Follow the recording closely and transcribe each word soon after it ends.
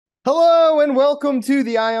Hello and welcome to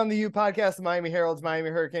the Eye on the U podcast, the Miami Herald's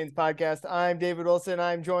Miami Hurricanes podcast. I'm David Wilson.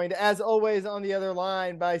 I'm joined, as always, on the other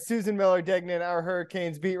line by Susan Miller Degnan, our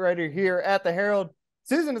Hurricanes beat writer here at the Herald.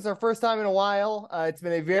 Susan, it's our first time in a while. It's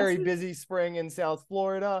been a very busy spring in South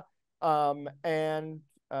Florida, and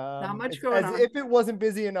not much it's going as on. if it wasn't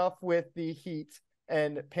busy enough with the Heat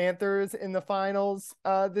and Panthers in the finals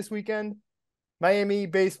this weekend. Miami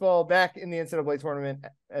baseball back in the NCAA tournament,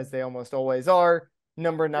 as they almost always are.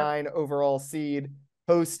 Number 9 overall seed,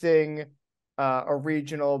 hosting a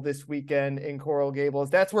regional this weekend in Coral Gables.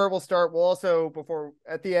 That's where we'll start. We'll also,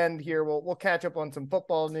 at the end here, we'll catch up on some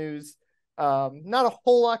football news. Not a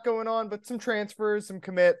whole lot going on, but some transfers, some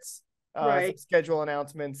commits, some schedule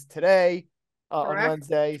announcements today on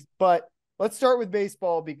Wednesday. But let's start with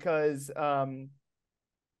baseball because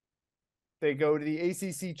they go to the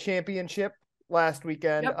ACC championship last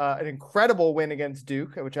weekend. An incredible win against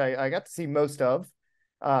Duke, which I got to see most of.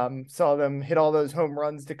 Saw them hit all those home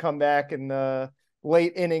runs to come back in the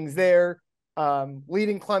late innings there,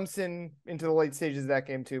 leading Clemson into the late stages of that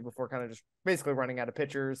game too, before kind of just basically running out of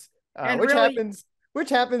pitchers, which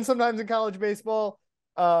happens sometimes in college baseball.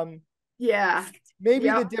 Maybe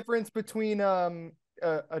the difference between a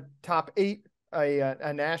top 8,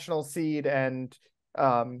 a national seed, and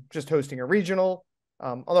just hosting a regional.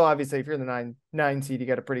 Although obviously if you're the 9 seed, you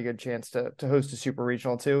get a pretty good chance to host a super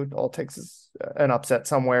regional too. All it takes is an upset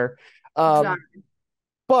somewhere. Exactly.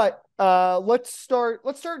 But let's start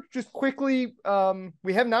just quickly. I don't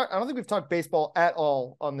think we've talked baseball at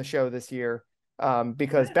all on the show this year.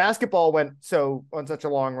 Because basketball went on such a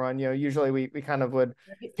long run. Usually we kind of would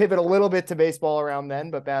pivot a little bit to baseball around then,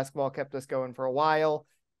 but basketball kept us going for a while.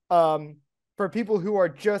 For people who are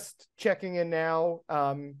just checking in now,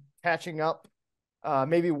 catching up,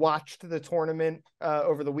 maybe watched the tournament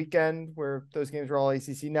over the weekend where those games were all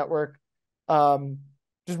ACC network.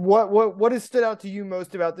 Just what has stood out to you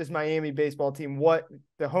most about this Miami baseball team? What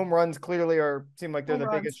the home runs clearly seem like they're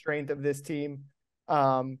the biggest strength of this team.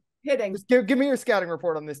 Hitting. Just give me your scouting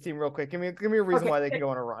report on this team real quick. Give me a reason why they can go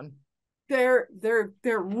on a run. They're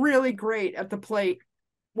really great at the plate,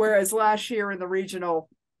 whereas last year in the regional,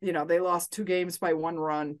 they lost 2 games by 1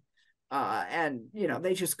 run. And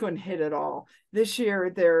they just couldn't hit at all. This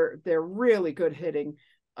year they're really good hitting,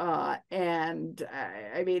 and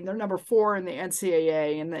I mean they're number 4 in the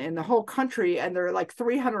NCAA in the whole country, and they're like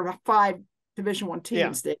 305 Division I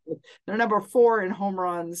teams. Yeah. They're number 4 in home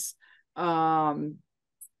runs.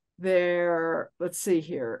 Let's see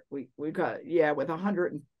here, we got with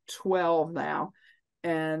 112 now,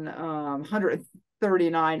 and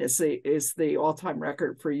 139 is the all-time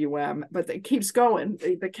record for UM, but it keeps going.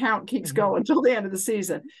 The count keeps going until the end of the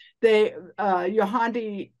season.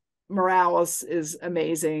 Yohandy Morales is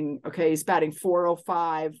amazing. Okay, he's batting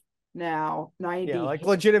 405 now, 90. Yeah, like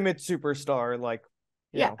legitimate superstar, like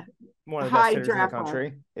one of the best hitters in the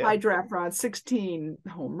country. High draft run, 16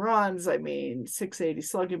 home runs. I mean, 680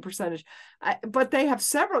 slugging percentage. But they have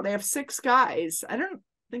 6 guys. I don't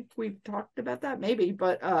think we've talked about that, maybe,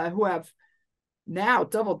 but who have now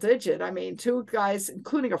double digit. I mean, 2 guys,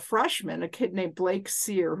 including a freshman, a kid named Blake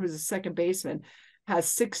Sear, who's a second baseman, has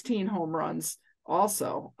 16 home runs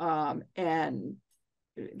also. And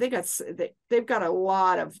they've got a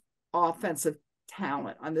lot of offensive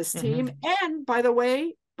talent on this team. And by the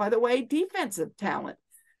way, defensive talent.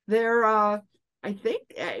 They're I think,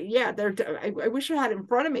 I wish I had it in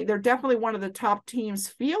front of me. They're definitely one of the top teams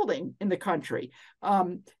fielding in the country.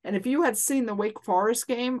 And if you had seen the Wake Forest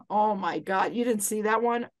game, oh my God, you didn't see that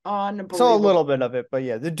one? Unbelievable. Saw a little bit of it, but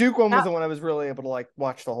yeah, the Duke one was the one I was really able to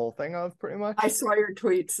watch the whole thing of, pretty much. I saw your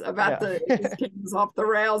tweets about the games off the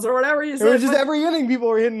rails or whatever you said. It was just every inning people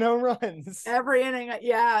were hitting home runs. Every inning,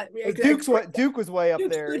 yeah. Duke was way up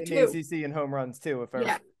there in the ACC in home runs too.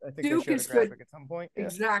 I think Duke they showed a graphic at some point. Yeah.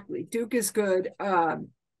 Exactly. Duke is good.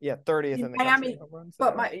 30th in the country.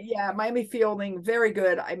 But Miami fielding, very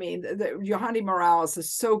good. I mean, Yohandy Morales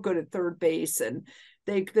is so good at third base, and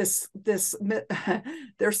their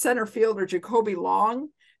center fielder, Jacoby Long,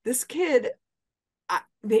 this kid,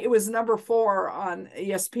 it was number 4 on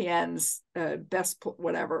ESPN's best,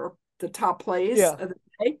 whatever, the top plays of the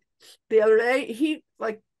day. The other day, he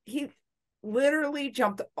literally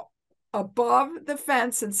jumped above the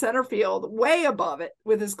fence in center field, way above it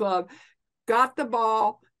with his glove, got the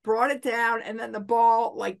ball, brought it down, and then the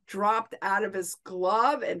ball dropped out of his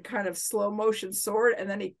glove and kind of slow motion soared, and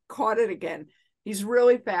then he caught it again. He's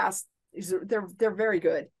really fast. They're very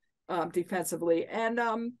good defensively.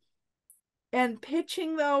 And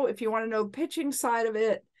pitching, though, if you want to know the pitching side of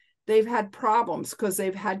it, they've had problems because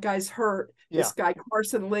they've had guys hurt. This guy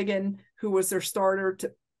Carson Ligon, who was their starter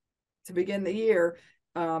to begin the year,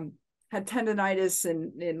 had tendonitis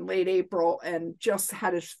in late April and just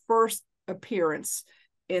had his first appearance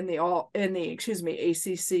in the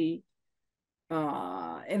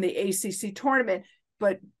ACC tournament.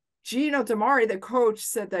 But Gino DiMare, the coach,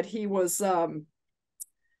 said that he was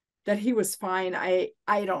fine. I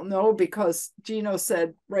don't know, because Gino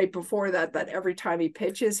said right before that every time he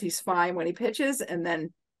pitches, he's fine when he pitches, and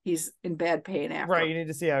then he's in bad pain after. Right, you need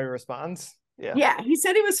to see how he responds. Yeah, he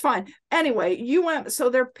said he was fine. Anyway,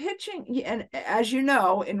 so they're pitching, and as you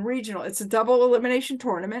know, in regional, it's a double elimination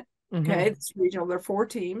tournament. Okay, it's regional. There are 4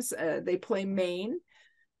 teams. They play Maine,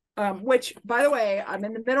 which, by the way, I'm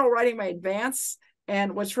in the middle of writing my advance.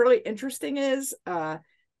 And what's really interesting is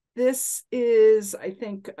this is, I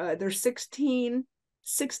think, there's 16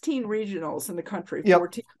 regionals in the country,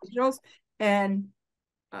 14 regionals, and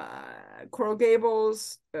Coral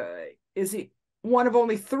Gables is one of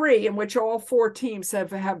only 3 in which all 4 teams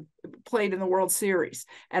have played in the World Series.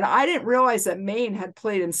 And I didn't realize that Maine had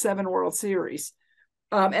played in 7 World Series.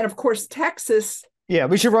 And of course, Texas. Yeah,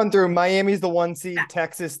 we should run through. Miami's the 1 seed,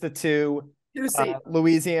 Texas the 2 seed,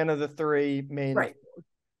 Louisiana the 3, Maine. Right.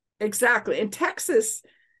 Exactly. And Texas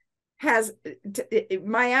has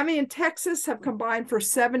Miami and Texas have combined for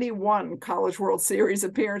 71 College World Series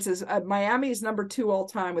appearances. Miami is number 2 all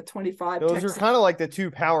time with 25. Those are kind of like the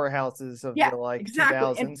 2 powerhouses of the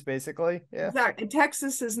 2000s, basically. Yeah, exactly. And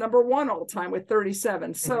Texas is number 1 all time with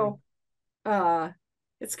 37. So, it's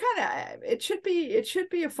it should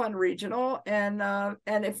be a fun regional. And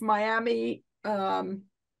if Miami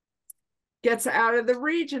gets out of the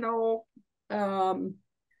regional,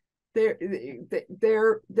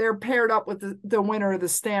 they're paired up with the winner of the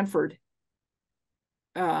Stanford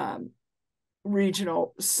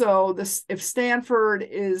regional. So if Stanford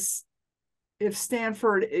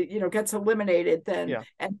gets eliminated, then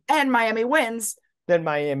and Miami wins, then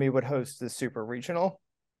Miami would host the super regional.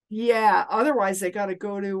 Yeah, otherwise they got to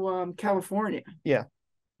go to California. Yeah,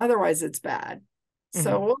 otherwise it's bad.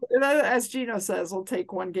 So as Gino says, we'll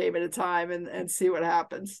take one game at a time and see what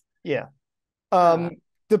happens. Yeah.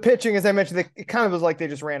 The pitching, as I mentioned, it kind of was like they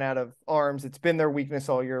just ran out of arms. It's been their weakness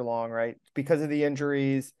all year long, right? Because of the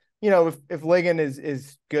injuries. You know, if Ligon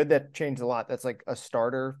is good, that changes a lot. That's like a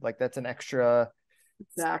starter. Like that's an extra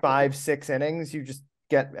 5-6 innings you just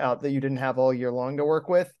get out that you didn't have all year long to work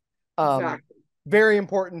with. Very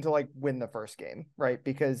important to like win the first game, right?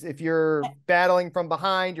 Because if you're battling from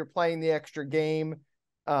behind, you're playing the extra game.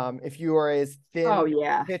 If you are as thin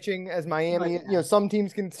pitching as Miami, some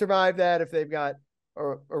teams can survive that if they've got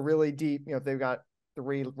a really deep, if they've got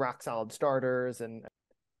 3 rock solid starters. And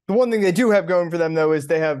the one thing they do have going for them, though, is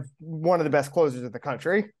they have one of the best closers in the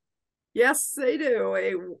country. Yes, they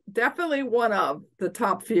do. Definitely one of the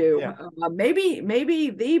top few. Yeah. Maybe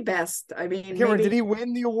the best. I mean, did he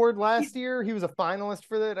win the award last year? He was a finalist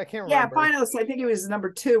for that. I can't remember. Yeah, finalist. I think he was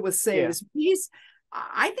number 2 with saves. Yeah.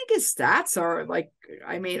 I think his stats are like.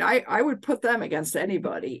 I mean, I would put them against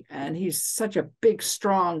anybody. And he's such a big,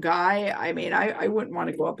 strong guy. I mean, I wouldn't want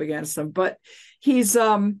to go up against him. But he's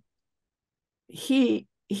Andrew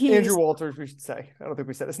Walters, we should say. I don't think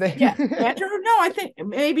we said his name. Yeah, Andrew. No, I think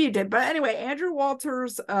maybe you did. But anyway, Andrew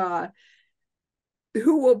Walters,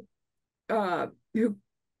 who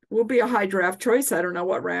will be a high draft choice. I don't know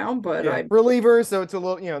what round, but reliever. So it's a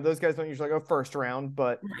little, those guys don't usually go first round,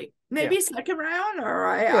 but maybe second round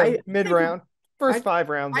or mid round. First 5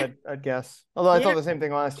 rounds, I'd guess. Although I thought the same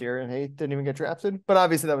thing last year, and he didn't even get drafted. But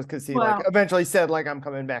obviously, that was because he eventually said I'm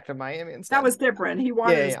coming back to Miami and stuff. That was different. He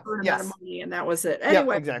wanted a certain amount of money, and that was it.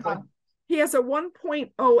 Anyway, exactly. He has a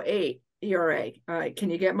 1.08 ERA. Can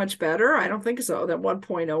you get much better? I don't think so. Than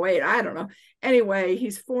 1.08. I don't know. Anyway,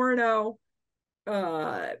 he's 4-0.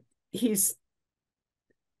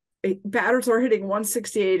 Batters are hitting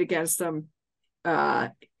 168 against him.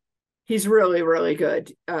 He's really, really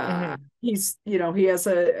good. He's, he has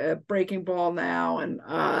a breaking ball now, and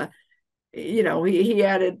he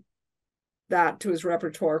added that to his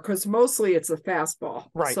repertoire because mostly it's a fastball.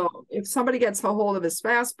 Right. So if somebody gets a hold of his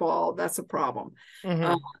fastball, that's a problem.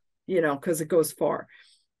 Because it goes far.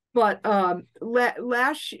 But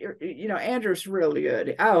last year, Andrew's really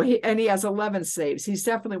good. He has 11 saves. He's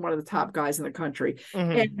definitely one of the top guys in the country.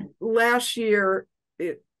 And last year,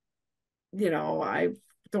 I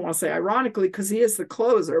don't want to say ironically because he is the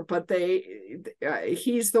closer, but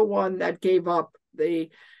he's the one that gave up. They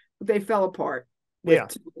fell apart.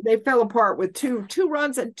 They fell apart with two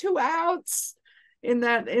runs and 2 outs in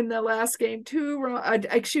the last game.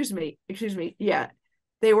 Excuse me. Yeah,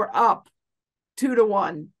 they were up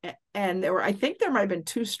 2-1, and I think there might have been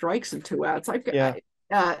 2 strikes and 2 outs. They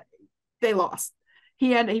lost.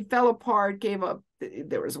 He fell apart, gave up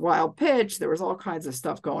there was wild pitch, there was all kinds of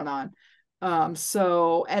stuff going on. And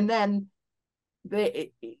then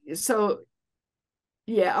up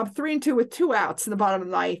 3-2 with 2 outs in the bottom of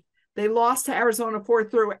the ninth. They lost to Arizona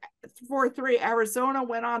 4-3. Arizona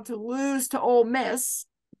went on to lose to Ole Miss,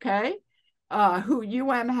 okay, who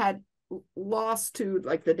UM had lost to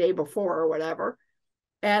like the day before or whatever.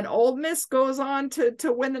 And Ole Miss goes on to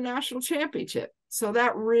win the national championship. So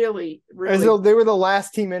that really. So they were the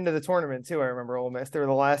last team into the tournament too. I remember Ole Miss. They were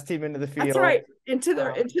the last team into the field. That's right. Into the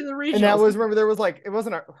regionals. And that was, remember, there was like, it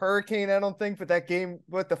wasn't a hurricane, I don't think, but that game,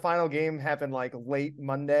 the final game happened like late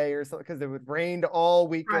Monday or something, because it rained all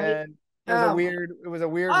weekend. Right. It was a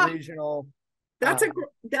weird regional. That's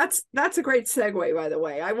a great segue, by the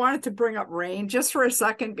way. I wanted to bring up rain just for a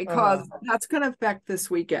second because that's going to affect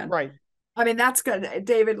this weekend. Right. I mean, that's good.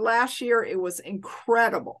 David, last year it was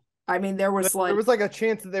incredible. I mean, there was like a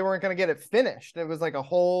chance that they weren't going to get it finished. It was like a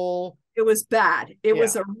whole. It was bad. It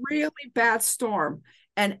was a really bad storm.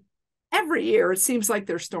 And every year it seems like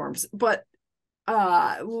there's storms, but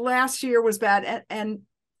last year was bad. And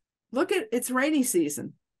look at it's rainy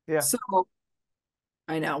season. Yeah. So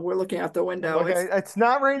I know we're looking out the window. Okay. It's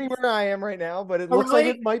not raining where I am right now, but it looks like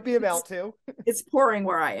it might be about to. It's pouring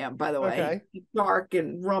where I am, by the way. Okay. It's dark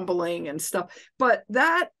and rumbling and stuff. But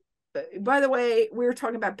that, by the way, we were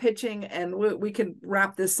talking about pitching, and we can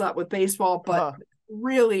wrap this up with baseball, but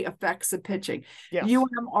really affects the pitching. Yes.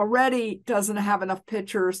 UM already doesn't have enough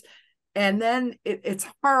pitchers. And then it's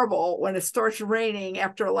horrible when it starts raining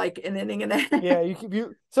after like an inning and a half. Yeah,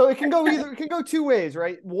 so it can go it can go two ways,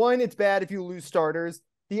 right? One, it's bad if you lose starters.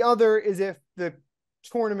 The other is if the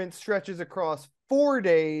tournament stretches across 4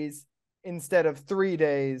 days instead of 3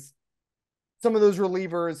 days. Some of those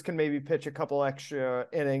relievers can maybe pitch a couple extra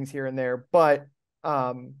innings here and there, but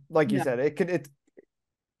like you said, it's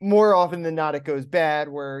more often than not it goes bad,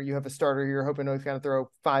 where you have a starter you're hoping he's going to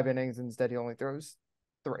throw 5 innings, instead he only throws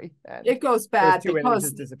 3. And it goes bad because 2 because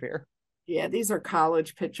innings disappear. Yeah, these are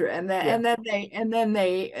college pitcher, and then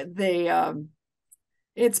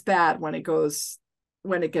it's bad when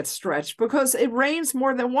it gets stretched because it rains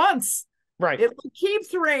more than once. Right. It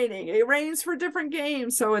keeps raining. It rains for different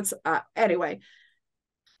games. So it's anyway,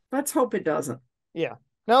 let's hope it doesn't. Yeah.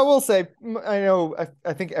 Now, I will say, I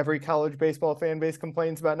think every college baseball fan base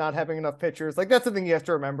complains about not having enough pitchers. Like, that's the thing you have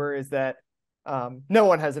to remember, is that no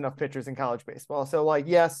one has enough pitchers in college baseball. So like,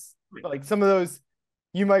 yes, like some of those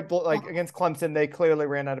you might like against Clemson, they clearly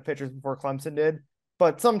ran out of pitchers before Clemson did.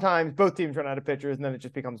 But sometimes both teams run out of pitchers and then it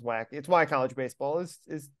just becomes wacky. It's why college baseball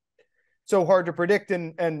is so hard to predict.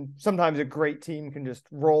 And sometimes a great team can just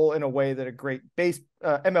roll in a way that a great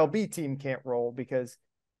MLB team can't roll, because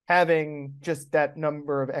having just that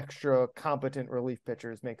number of extra competent relief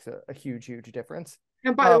pitchers makes a huge, huge difference.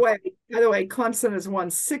 And by the way, Clemson has won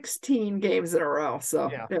 16 games in a row. So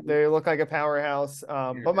yeah, they look like a powerhouse.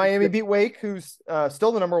 But Miami beat Wake, who's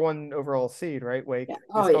still the number 1 overall seed, right? Wake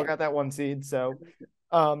still got that 1 seed. So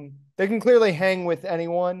they can clearly hang with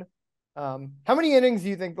anyone. How many innings do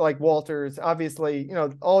you think, like Walters, obviously,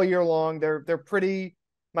 all year long, they're pretty,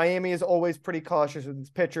 Miami is always pretty cautious with its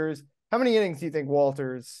pitchers. How many innings do you think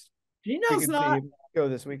Walters go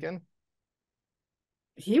this weekend?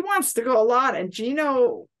 He wants to go a lot, and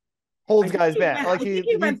Gino holds guys back. I think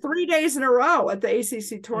he went 3 days in a row at the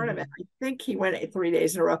ACC tournament. Mm-hmm. I think he went 3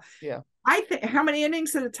 days in a row. Yeah. I think how many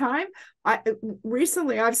innings at a time?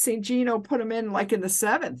 Recently I've seen Gino put him in like in the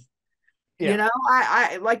 7th. Yeah.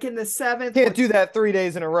 I like in the 7th. Can't do that 3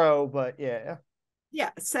 days in a row, but yeah. Yeah,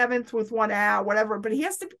 7th with 1 out, whatever. But he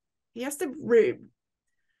has to. He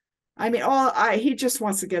just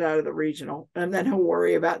wants to get out of the regional, and then he'll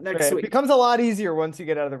worry about next week. It becomes a lot easier once you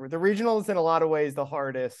get out of the regional. Is in a lot of ways the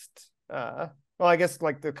hardest. Well, I guess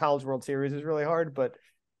like the College World Series is really hard, but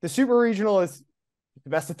the Super Regional is the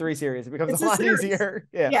best of 3 series. It becomes a lot easier.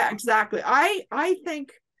 Yeah, exactly. I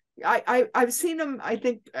think I've seen him. I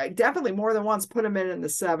think definitely more than once put him in the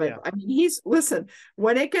 7th. Yeah. I mean,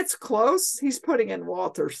 when it gets close, he's putting in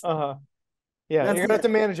Walters. Yeah, you're gonna have to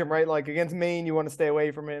manage him, right? Like against Maine, you want to stay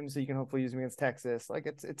away from him so you can hopefully use him against Texas. Like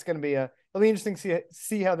it's gonna be it'll be interesting to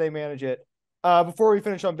see how they manage it. Before we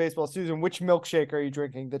finish on baseball, Susan, which milkshake are you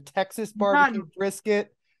drinking? The Texas barbecue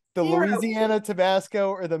brisket, the Louisiana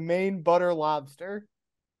Tabasco, or the Maine butter lobster?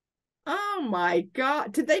 Oh my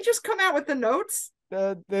God! Did they just come out with the notes?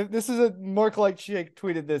 This is a Mark Light Shake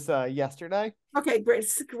tweeted this yesterday. Okay, great.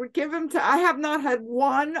 Give them to. I have not had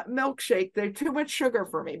one milkshake. They're too much sugar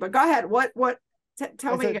for me. But go ahead. What?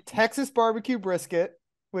 Tell me again. Texas barbecue brisket,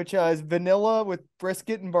 which is vanilla with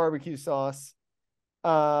brisket and barbecue sauce.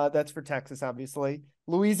 That's for Texas, obviously.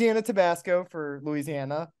 Louisiana Tabasco for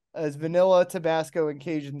Louisiana. as vanilla, Tabasco, and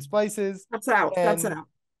Cajun spices. That's out. That's And out.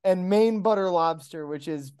 and Maine butter lobster, which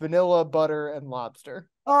is vanilla, butter, and lobster.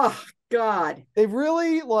 Oh God. They've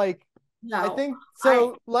really like. I No. think I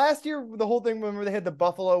so. Last year, the whole thing. Remember, they had the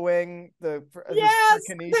buffalo wing. It was for Yes,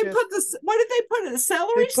 they Canisius. put this. What did they put in a They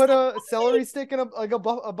celery put stick? a celery stick and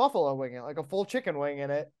a buffalo wing in it, like a full chicken wing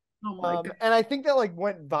in it. Oh my God. And I think that like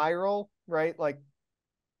went viral, right? Like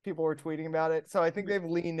people were tweeting about it. So I think they've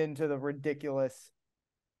leaned into the ridiculous.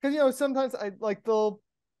 Because sometimes I like they'll.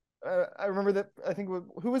 I remember that I think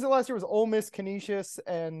who was it last year? It was Ole Miss, Canisius,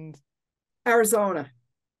 and Arizona.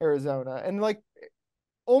 Arizona, and like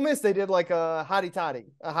Ole Miss, they did like a hot toddy,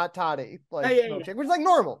 Oh like yeah, yeah. milkshake, which is like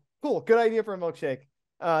normal, cool, good idea for a milkshake.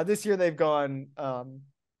 This year they've gone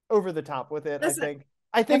over the top with it. Listen,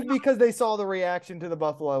 I if think because they saw the reaction to the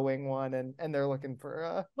buffalo wing one, and they're looking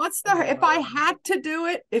for what's the if I had to do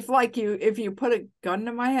it, if you put a gun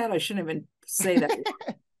to my head, I shouldn't even say that.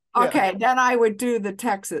 Yeah. Okay, then I would do the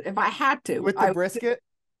Texas if I had to. With the brisket.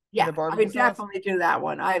 Yeah, the I barbecue would sauce? definitely do that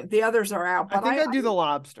one. The others are out, I but think I'd do the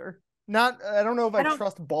lobster. Not, I don't know if I don't.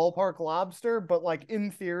 trust ballpark lobster, but like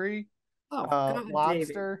in theory, Oh God, David,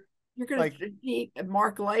 lobster. you're gonna Like eat a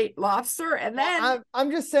Mark Light lobster, and then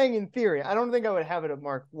I'm just saying in theory. I don't think I would have it at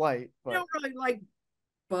Mark Light, you but don't really like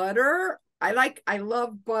butter. I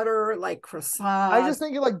love butter, like I just croissants,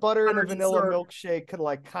 think like butter in a butter vanilla dessert. milkshake could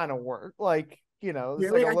like kind of work. Like, it's like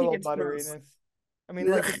Really, a I think little it's gross. butteriness. I mean,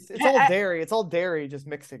 like it's all dairy. It's all dairy just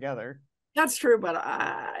mixed together. That's true, but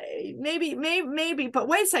maybe. But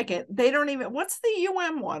wait a second, they don't even. What's the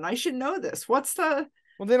one? I should know this. What's the?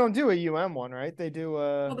 Well, they don't do a one, right? They do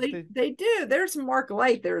Well, they do. There's Mark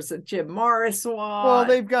Light. There's a Jim Morris well, one.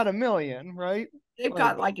 they've got a million, right? They've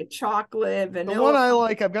got like a chocolate The one vanilla. I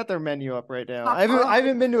like, I've got their menu up right now. I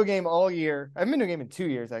haven't been to a game all year. I haven't been to a game in 2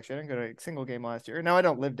 years, actually. I didn't go to a single game last year. Now I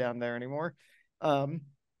don't live down there anymore.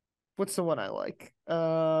 What's the one I like?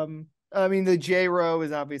 I mean, the J Row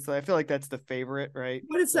is obviously, I feel like that's the favorite, right?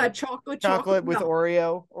 What is that? Chocolate with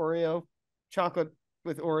no. Oreo, chocolate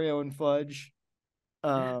with Oreo and fudge.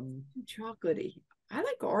 Chocolatey. I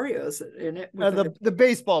like Oreos in it. The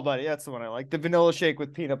baseball buddy, that's the one I like. The vanilla shake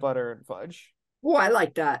with peanut butter and fudge. Oh, I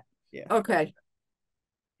like that. Yeah. Okay.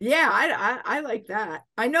 Yeah, I like that.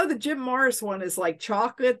 I know the Jim Morris one is like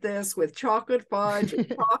chocolate this with chocolate fudge and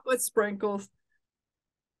chocolate sprinkles.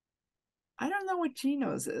 I don't know what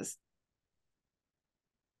Geno's is.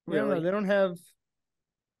 Really? They don't have.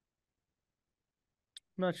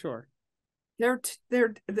 I'm not sure. The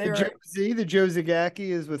Joe Zagacki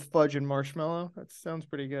is with fudge and marshmallow. That sounds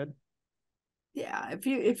pretty good. Yeah, if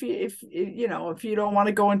you don't want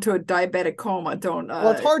to go into a diabetic coma, don't.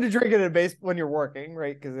 Well, it's hard to drink it at a base when you're working,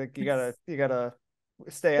 right? Because you gotta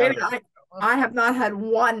stay out. I have not had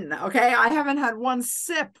one. Okay, I haven't had one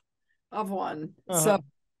sip of one. So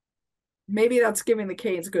maybe that's giving the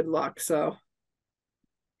Canes good luck. So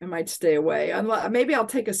I might stay away. Maybe I'll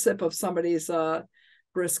take a sip of somebody's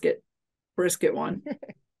brisket one.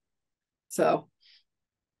 So,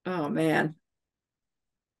 oh man,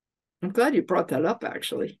 I'm glad you brought that up.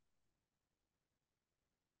 Actually.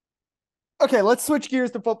 Okay, let's switch gears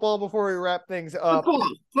to football before we wrap things up.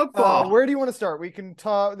 Football. Where do you want to start? We can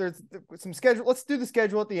talk. There's some schedule. Let's do the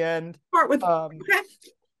schedule at the end. Start with. Okay.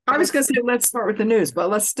 I was going to say let's start with the news, but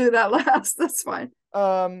let's do that last. That's fine.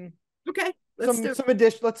 Okay. Let's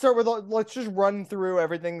start with. Let's just run through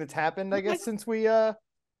everything that's happened. I guess since we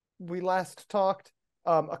last talked.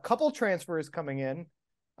 A couple transfers coming in.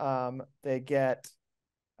 They get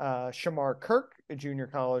Shamar Kirk, a junior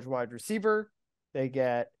college wide receiver. They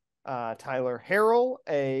get Tyler Harrell,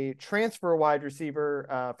 a transfer wide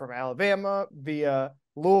receiver from Alabama via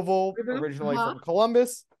Louisville, originally from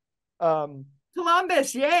Columbus.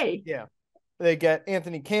 Columbus, yay! Yeah. They get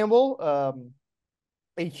Anthony Campbell,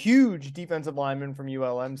 a huge defensive lineman from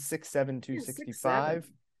ULM, 6'7", 265.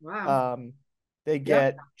 Wow. They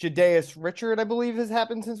get Jadeus Richard, I believe, has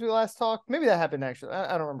happened since we last talked. Maybe that happened, actually.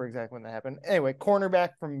 I don't remember exactly when that happened. Anyway,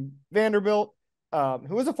 cornerback from Vanderbilt,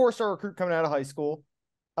 who was a 4-star recruit coming out of high school.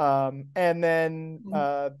 And then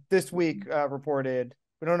this week reported,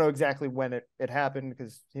 we don't know exactly when it happened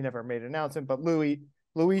because he never made an announcement, but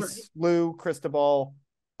Lou Cristobal,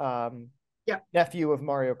 nephew of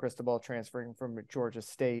Mario Cristobal, transferring from Georgia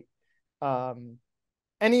State.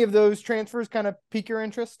 Any of those transfers kind of pique your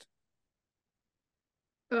interest?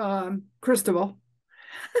 Cristobal.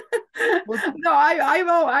 No,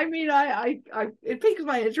 I mean, it piques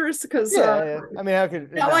my interest because I mean, how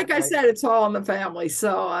could like I said, it's all in the family.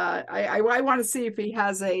 So I want to see if he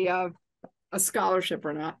has a scholarship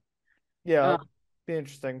or not. Yeah, be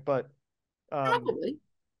interesting, but probably.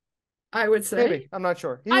 I would Maybe. say. I'm not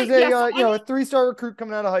sure. He was I a yes, I a mean, 3-star recruit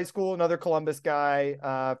coming out of high school, another Columbus guy,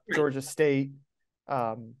 right. Georgia State.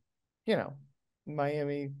 Um, you know,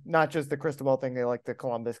 Miami, not just the Cristobal thing, they like the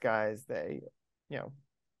Columbus guys. They, you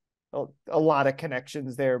know, a lot of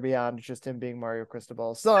connections there beyond just him being Mario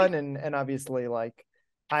Cristobal's son, and obviously like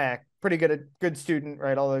Hayek, good student,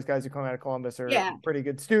 right? All those guys who come out of Columbus are Yeah. pretty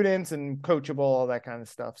good students and coachable, all that kind of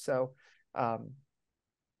stuff. So,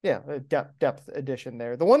 yeah, a depth addition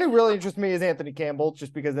there. The one who really interests me is Anthony Campbell,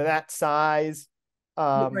 just because of that size.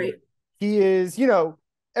 Right. He is,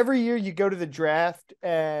 every year you go to the draft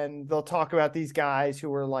and they'll talk about these guys who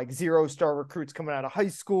were like 0-star recruits coming out of high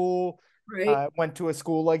school, Right. went to a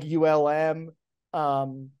school like ULM.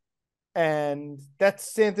 And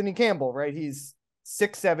that's Anthony Campbell, right? He's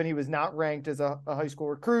 6'7". He was not ranked as a high school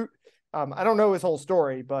recruit. I don't know his whole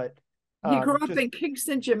story, but He grew up just in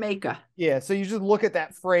Kingston, Jamaica. yeah. So you just look at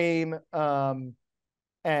that frame, and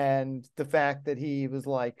the fact that he was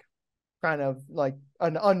like kind of like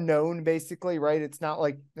an unknown, basically, right? It's not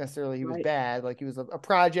like necessarily he was Right. bad. Like he was a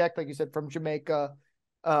project, like you said, from Jamaica.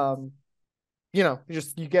 Um, you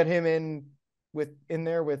get him in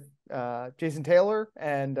there with Jason Taylor,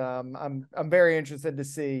 and I'm very interested to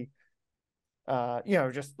see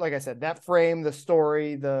just like I said, that frame, the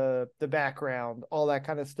story, the background, all that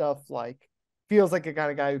kind of stuff, like feels like a kind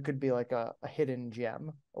of guy who could be like a hidden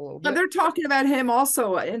gem a little But bit. they're talking about him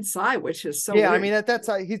also inside, which is so Yeah, I weird. mean that's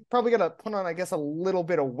he's probably gonna put on, I guess, a little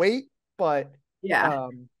bit of weight, but Yeah.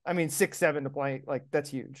 I mean 6'7" to play, like that's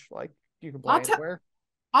huge. Like you can I'll play tell anywhere.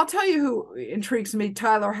 I'll tell you who intrigues me,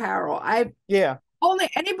 Tyler Harrell. I Yeah. only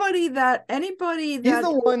anybody He's that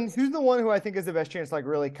the one who's the one who I think is the best chance to like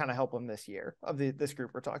really kind of help him this year of this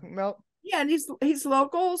group we're talking about. yeah, and he's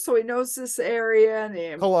local, so he knows this area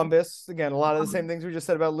and Columbus, again, a lot of the same um, things we just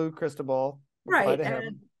said about Luke Cristobal apply right. to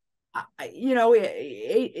And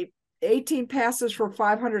him. 18 passes for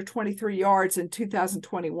 523 yards in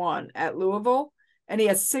 2021 at Louisville, and he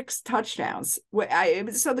has 6 touchdowns.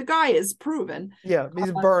 So the guy is proven. Yeah, he's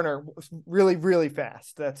a burner, really, really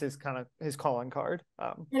fast. That's his kind of his calling card.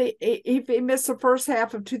 He missed the first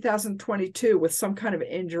half of 2022 with some kind of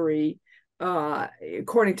injury,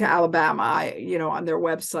 according to Alabama, on their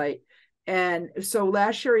website. And so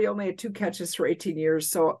last year he only had 2 catches for 18 yards.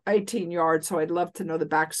 So I'd love to know the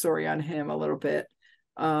backstory on him a little bit.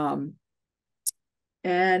 And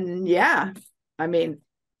yeah, I mean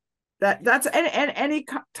that's and any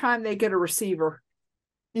time they get a receiver.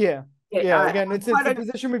 Yeah. Again, it's But the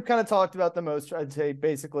position we've kind of talked about the most, I'd say,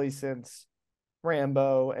 basically since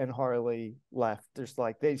Rambo and Harley left. There's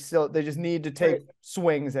like they just need to take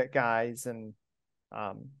swings at guys and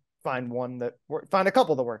find a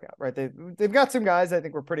couple that work out, right? They've got some guys I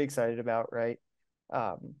think we're pretty excited about, right?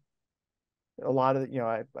 A lot of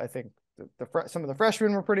I think some of the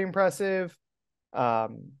freshmen were pretty impressive.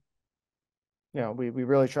 We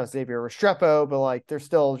really trust Xavier Restrepo, but like they're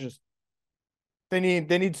still just they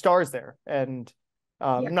need stars there. And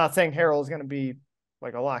I'm not saying Harrell is going to be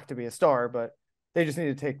like a lock to be a star, but they just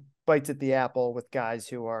need to take bites at the apple with guys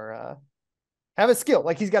who are have a skill.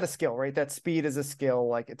 Like he's got a skill, right? That speed is a skill.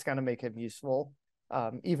 Like it's going to make him useful,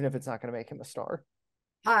 even if it's not going to make him a star.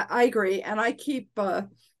 I agree, and I keep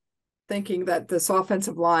thinking that this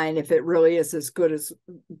offensive line, if it really is as good as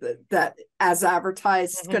that as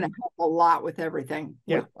advertised, it's going to help a lot with everything.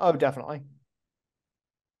 Yeah. Oh, definitely.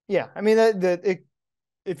 Yeah. I mean,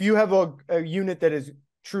 if you have a unit that is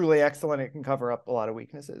truly excellent, it can cover up a lot of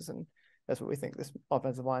weaknesses, and that's what we think this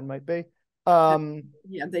offensive line might be.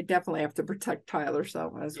 Yeah, they definitely have to protect Tyler,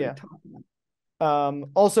 so as we talk about.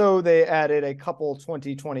 Also, they added a couple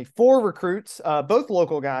 2024 recruits, both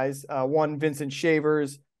local guys. One, Vincent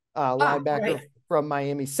Shavers, linebacker from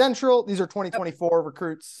Miami Central. These are 2024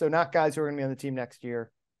 recruits, so not guys who are going to be on the team next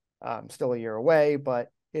year. Still a year away, but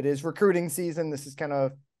it is recruiting season. This is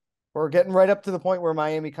we're getting right up to the point where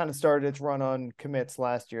Miami kind of started its run on commits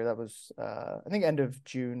last year. That was, I think, end of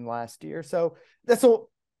June last year. So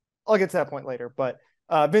I'll get to that point later. But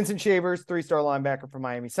Vincent Shavers, 3-star linebacker from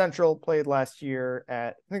Miami Central, played last year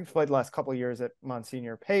played the last couple of years at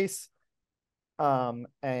Monsignor Pace. And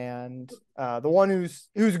the one who's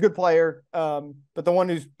a good player, but the one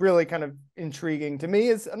who's really kind of intriguing to me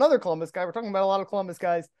is another Columbus guy. We're talking about a lot of Columbus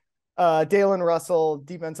guys. Dalen Russell,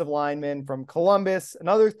 defensive lineman from Columbus,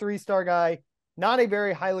 another 3-star guy, not a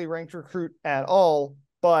very highly ranked recruit at all,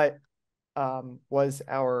 but was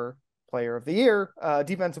our player of the year,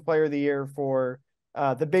 defensive player of the year for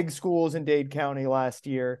the big schools in Dade County last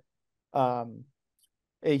year. A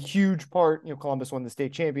huge part, Columbus won the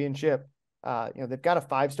state championship. They've got a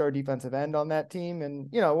 5-star defensive end on that team. And,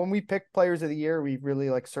 when we pick players of the year, we really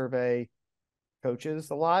like survey coaches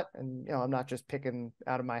a lot. And, I'm not just picking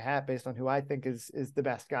out of my hat based on who I think is the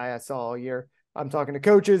best guy I saw all year. I'm talking to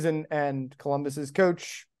coaches, and Columbus's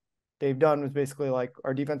coach, Dave Dunn, was basically like,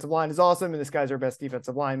 our defensive line is awesome, and this guy's our best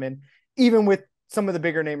defensive lineman, even with some of the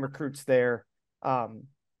bigger name recruits there.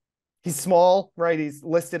 He's small, right? He's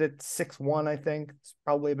listed at 6'1", I think. It's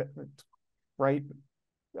probably a bit right.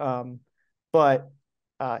 But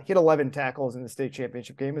he had 11 tackles in the state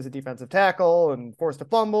championship game as a defensive tackle, and forced a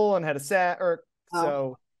fumble and had a sack.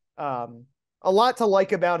 So a lot to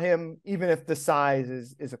like about him, even if the size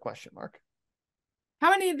is a question mark. How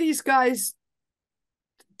many of these guys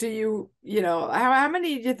do how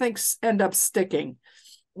many do you think end up sticking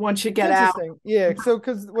once you get out? Yeah. So,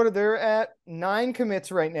 because they're at 9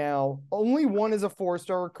 commits right now. Only one is a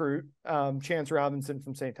 4-star recruit, Chance Robinson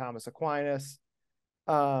from St. Thomas Aquinas.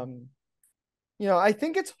 I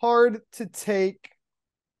think it's hard to take,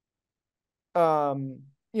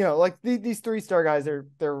 like these 3-star guys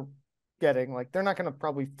they're getting, like, they're not going to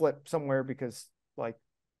probably flip somewhere because, like,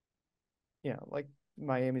 like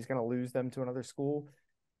Miami's going to lose them to another school.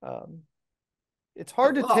 It's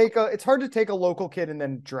hard to take a local kid and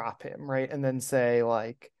then drop him, right? And then say,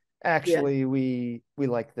 like, actually, we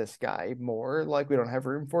like this guy more. Like, we don't have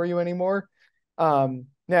room for you anymore.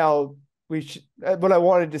 Now what I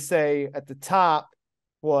wanted to say at the top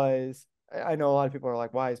was, I know a lot of people are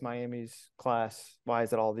like, why is Miami's class, why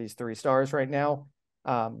is it all these 3 stars right now?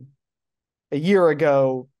 A year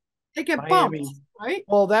ago, they get bumped, right?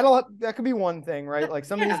 Well, that could be one thing, right? Like,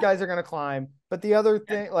 some of these guys are going to climb, but the other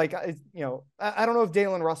thing, like, I don't know if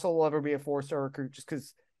Dalen Russell will ever be a 4-star recruit, just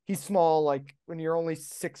because he's small. Like, when you're only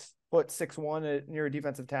 6'1" and you're a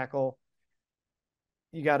defensive tackle,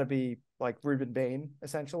 you got to be like Ruben Bain,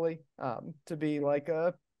 essentially, to be like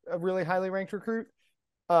a really highly ranked recruit.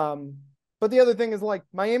 But the other thing is, like,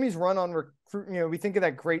 Miami's run on recruit, we think of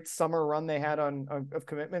that great summer run they had of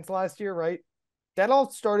commitments last year, right? That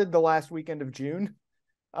all started the last weekend of June,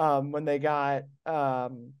 when they got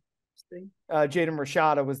Jaden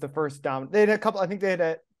Rashada was the first dominant. They had a couple. I think they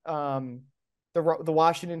had the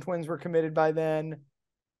Washington Twins were committed by then,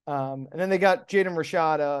 and then they got Jaden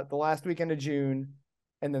Rashada the last weekend of June,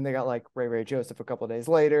 and then they got, like, Ray Joseph a couple of days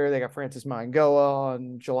later. They got Francis Mangoa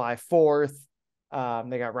on July 4th.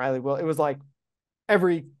 They got Riley Will. It was like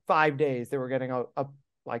every 5 days they were getting a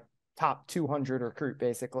like top 200 recruit,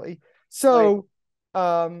 basically. So. Right.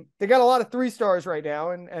 They got a lot of 3 stars right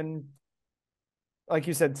now, and like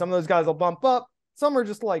you said, some of those guys will bump up. Some are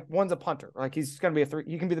just like, one's a punter, like, he's going to be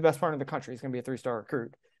he can be the best punter in the country. He's going to be a 3-star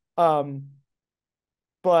recruit.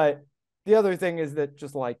 But the other thing is that,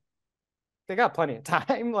 just, like, they got plenty of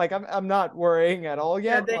time. Like, I'm not worrying at all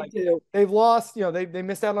yet. Yeah, they do. They've lost, they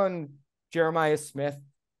missed out on Jeremiah Smith,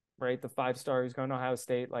 right? The 5-star who's going to Ohio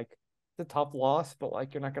State. Like, it's a tough loss, but,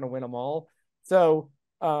 like, you're not going to win them all. So,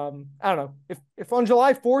 I don't know if on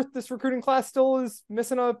July 4th, this recruiting class still is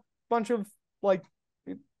missing a bunch of, like,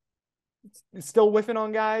 it's still whiffing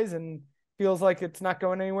on guys and feels like it's not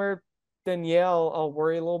going anywhere, then I'll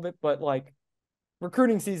worry a little bit. But, like,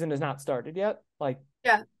 recruiting season has not started yet. Like,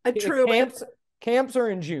 true. Camps are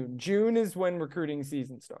in June. June is when recruiting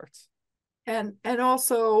season starts. And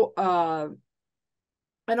also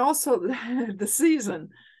the season.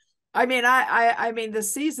 I mean, the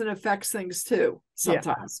season affects things too.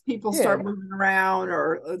 Sometimes people start moving around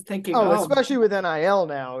or thinking, especially with NIL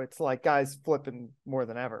now, it's like guys flipping more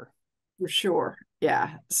than ever. For sure.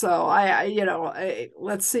 Yeah. So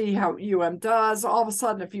let's see how UM does. All of a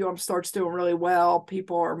sudden, if UM starts doing really well,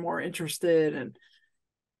 people are more interested, and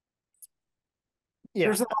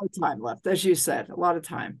there's a lot of time left, as you said, a lot of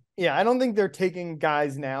time. Yeah, I don't think they're taking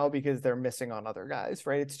guys now because they're missing on other guys,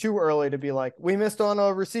 right? It's too early to be like, we missed on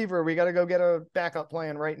a receiver, we got to go get a backup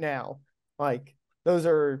plan right now. Like,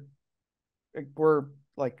 we're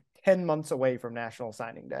like 10 months away from National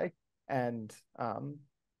Signing Day, and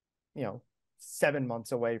 7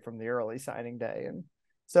 months away from the early signing day. And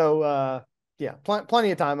so,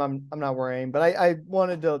 plenty of time. I'm not worrying, but I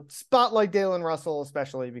wanted to spotlight Dalen Russell,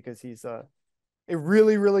 especially because he's a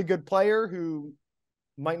really, really good player who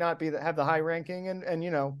might not have the high ranking. And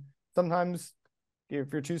sometimes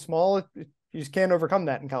if you're too small, you just can't overcome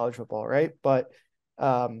that in college football. Right. But,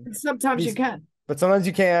 sometimes you can, but sometimes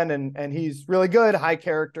you can. And he's really good, high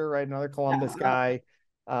character, right? Another Columbus guy.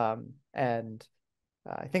 And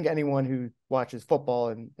I think anyone who watches football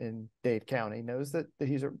in Dade County knows that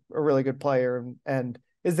he's a really good player, and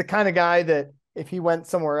is the kind of guy that if he went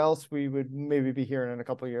somewhere else, we would maybe be hearing in a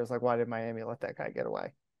couple of years, like, why did Miami let that guy get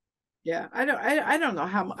away? Yeah, I don't know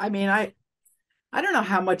how. I mean, I don't know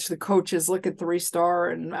how much the coaches look at 3-star,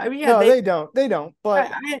 and I mean, no, they don't.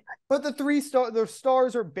 But the 3-star, the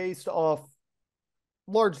stars are based off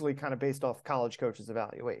largely kind of based off college coaches'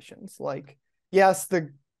 evaluations. Like, yes,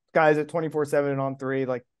 the guys at 24/7 and on three,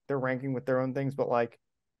 like they're ranking with their own things, but like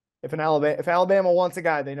if Alabama wants a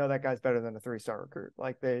guy, they know that guy's better than a 3-star recruit.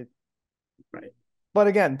 Like right. But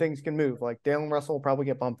again, things can move. Like Dalen Russell will probably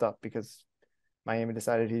get bumped up because Miami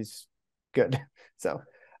decided he's good. So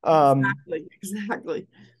Exactly.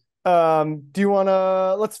 Do you want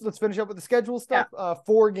to let's finish up with the schedule stuff? Yeah.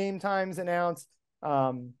 4 game times announced.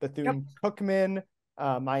 Bethune-Cookman,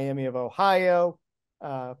 Miami of Ohio,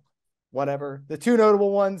 whatever. The 2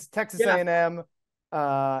 notable ones: Texas A&M,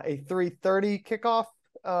 a 3:30 kickoff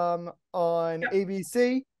on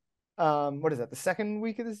ABC. What is that? The second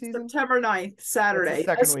week of the season? September 9th, Saturday.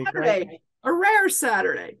 Second week, right? A rare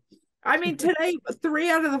Saturday. I mean, today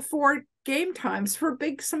 3 out of the 4 game times for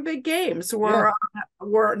some big games were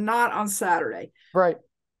not on Saturday. Right.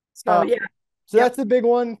 So So that's the big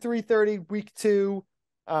one, 3:30, week 2.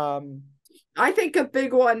 I think a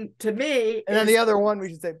big one to me. And then the other one, we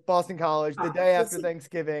should say Boston College, the day after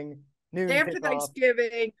Thanksgiving, noon day after kickoff.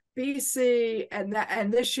 Thanksgiving, BC,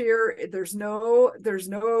 and this year there's no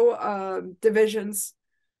divisions.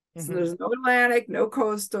 So there's no Atlantic, no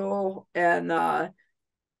Coastal, and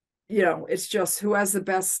it's just who has the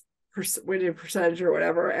best winning percentage or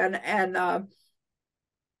whatever. And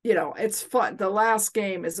it's fun. The last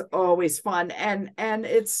game is always fun, and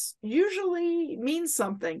it's usually means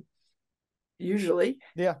something. Usually,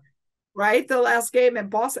 yeah, right. The last game in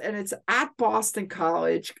Boston, and it's at Boston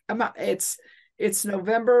College. It's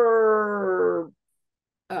November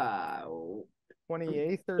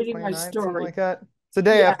 28th or 29th, something like that. It's the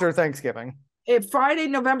day after Thanksgiving. Friday,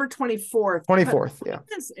 November 24th. 24th, yeah.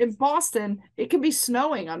 In Boston, it can be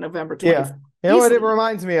snowing on November 24th. Yeah. You know what it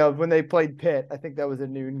reminds me of? When they played Pitt. I think that was a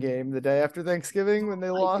noon game the day after Thanksgiving when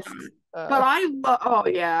they lost. But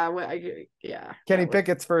Kenny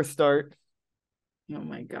Pickett's first start. Oh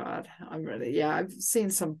my God. I'm ready. Yeah, I've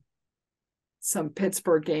seen some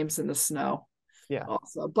Pittsburgh games in the snow. Yeah.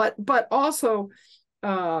 Also. But also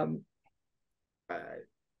Boston.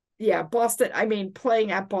 I mean,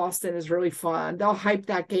 playing at Boston is really fun. They'll hype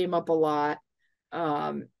that game up a lot.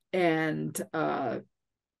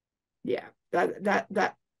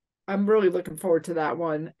 That I'm really looking forward to that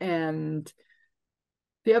one. And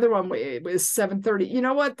the other one was 7:30. You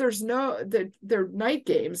know what? They're night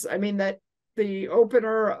games. I mean, that the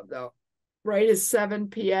opener, right, is 7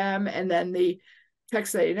 p.m. and then the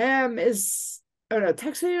Texas A&M is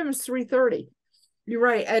 3:30. You're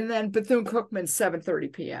right. And then Bethune-Cookman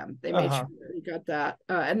 7:30 p.m. They made sure you got that.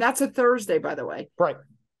 And that's a Thursday, by the way. Right.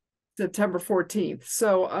 September 14th.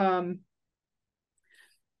 So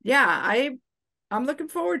I'm looking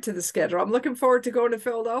forward to the schedule. I'm looking forward to going to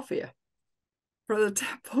Philadelphia for the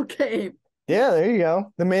Temple game. Yeah, there you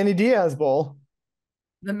go. The Manny Diaz Bowl.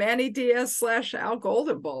 The Manny Diaz / Al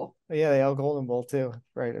Golden Bowl. Yeah, the Al Golden Bowl too.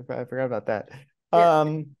 Right. I forgot about that.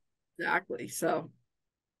 Yeah, exactly. So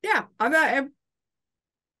yeah, I'm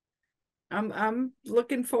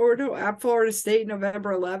looking forward to at Florida State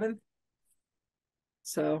November 11th.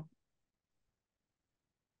 So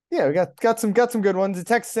yeah, we got some good ones. The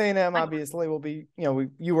Texas A&M obviously will be.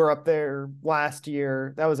 You were up there last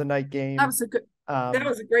year. That was a night game. That was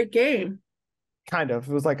a great game. Kind of.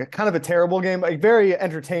 It was like a kind of a terrible game, like very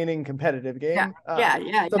entertaining, competitive game.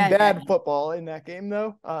 Some bad football in that game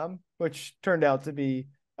though, which turned out to be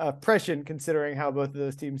prescient considering how both of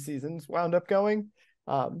those teams' seasons wound up going.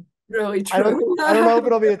 Really true. I don't know if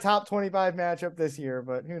it'll be a top 25 matchup this year,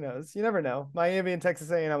 but who knows? You never know. Miami and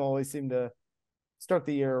Texas A&M always seem to start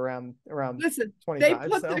the year around 25.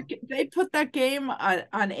 They put that game on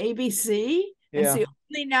ABC. And it's the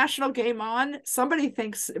only national game on. Somebody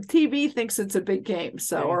thinks TV thinks it's a big game.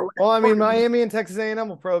 So, I mean, Miami and Texas A&M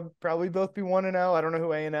will probably both be 1-0. I don't know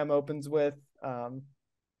who A&M opens with. Both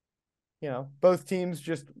teams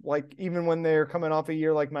just like even when they're coming off a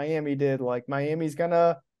year like Miami did, like Miami's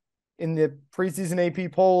gonna in the preseason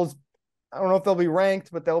AP polls. I don't know if they'll be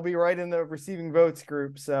ranked, but they'll be right in the receiving votes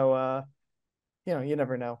group. So, you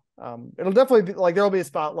never know. It'll definitely be like there'll be a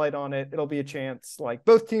spotlight on it. It'll be a chance. Like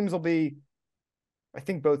both teams will be. I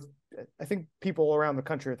think people around the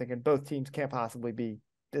country are thinking both teams can't possibly be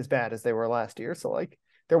as bad as they were last year. So like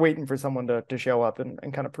they're waiting for someone to show up and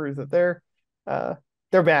kind of prove that they're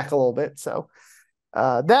back a little bit. So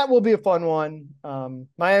that will be a fun one.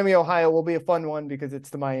 Miami, Ohio will be a fun one because it's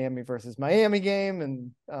the Miami versus Miami game.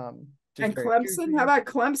 And Clemson, how about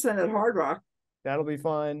Clemson at Hard Rock? That'll be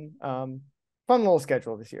fun. Fun little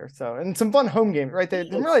schedule this year. So, and some fun home games, right? They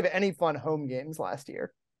didn't really have any fun home games last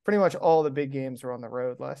year. Pretty much all the big games were on the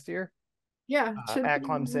road last year. Yeah. At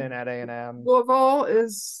Clemson, at A&M. Louisville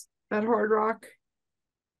is at Hard Rock.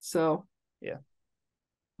 So. Yeah.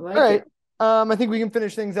 I like All right. it. I think we can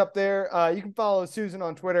finish things up there. You can follow Susan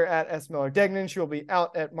on Twitter at @SMillerDegnan. She'll be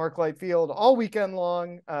out at Marklight Field all weekend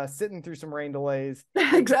long, sitting through some rain delays.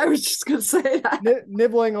 I was just gonna say that.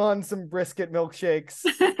 Nibbling on some brisket milkshakes.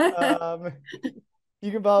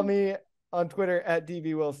 You can follow me on Twitter at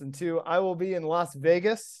DVWilson2. I will be in Las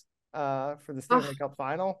Vegas for the Stanley Cup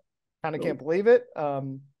final. Kind of can't believe it.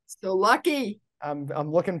 So lucky.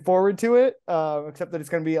 I'm looking forward to it, except that it's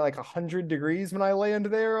going to be like 100 degrees when I land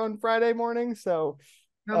there on Friday morning. So,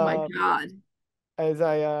 Oh my God. as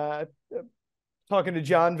I talking to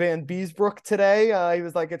John Van Beesbrook today, he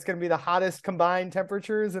was like, it's going to be the hottest combined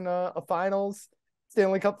temperatures in a finals,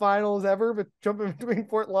 Stanley Cup finals ever, but jumping between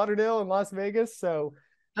Fort Lauderdale and Las Vegas. So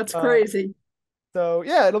that's crazy. So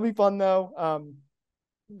yeah, it'll be fun though.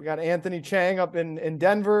 We got Anthony Chang up in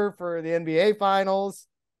Denver for the NBA finals.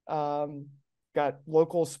 Got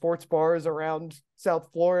local sports bars around South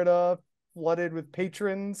Florida flooded with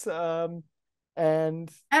patrons. And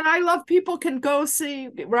I love people can go see,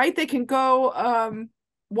 right? They can go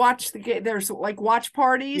watch the game. There's like watch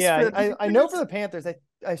parties. Yeah, for the I know for the Panthers. I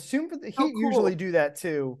assume for the Heat cool. usually do that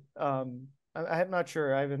too. I'm not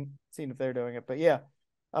sure. I haven't seen if they're doing it, but yeah.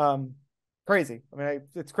 Crazy. I mean,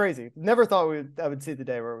 it's crazy. Never thought I would see the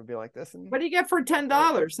day where it would be like this. And what do you get for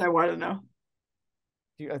 $10? I want to know.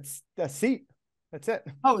 It's a seat. That's it.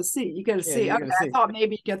 Oh, a seat. You get a seat. Okay, I thought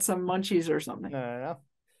maybe you get some munchies or something. No,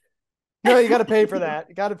 you got to pay for that.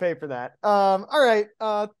 You got to pay for that. All right.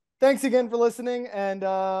 Thanks again for listening, and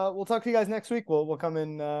we'll talk to you guys next week. We'll come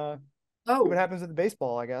in. See what happens with the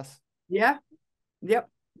baseball, I guess. Yeah. Yep.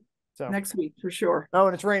 So next week for sure. Oh,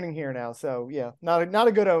 and it's raining here now, so yeah, not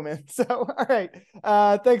a good omen. So all right.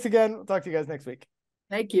 Thanks again. We'll talk to you guys next week.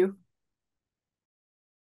 Thank you.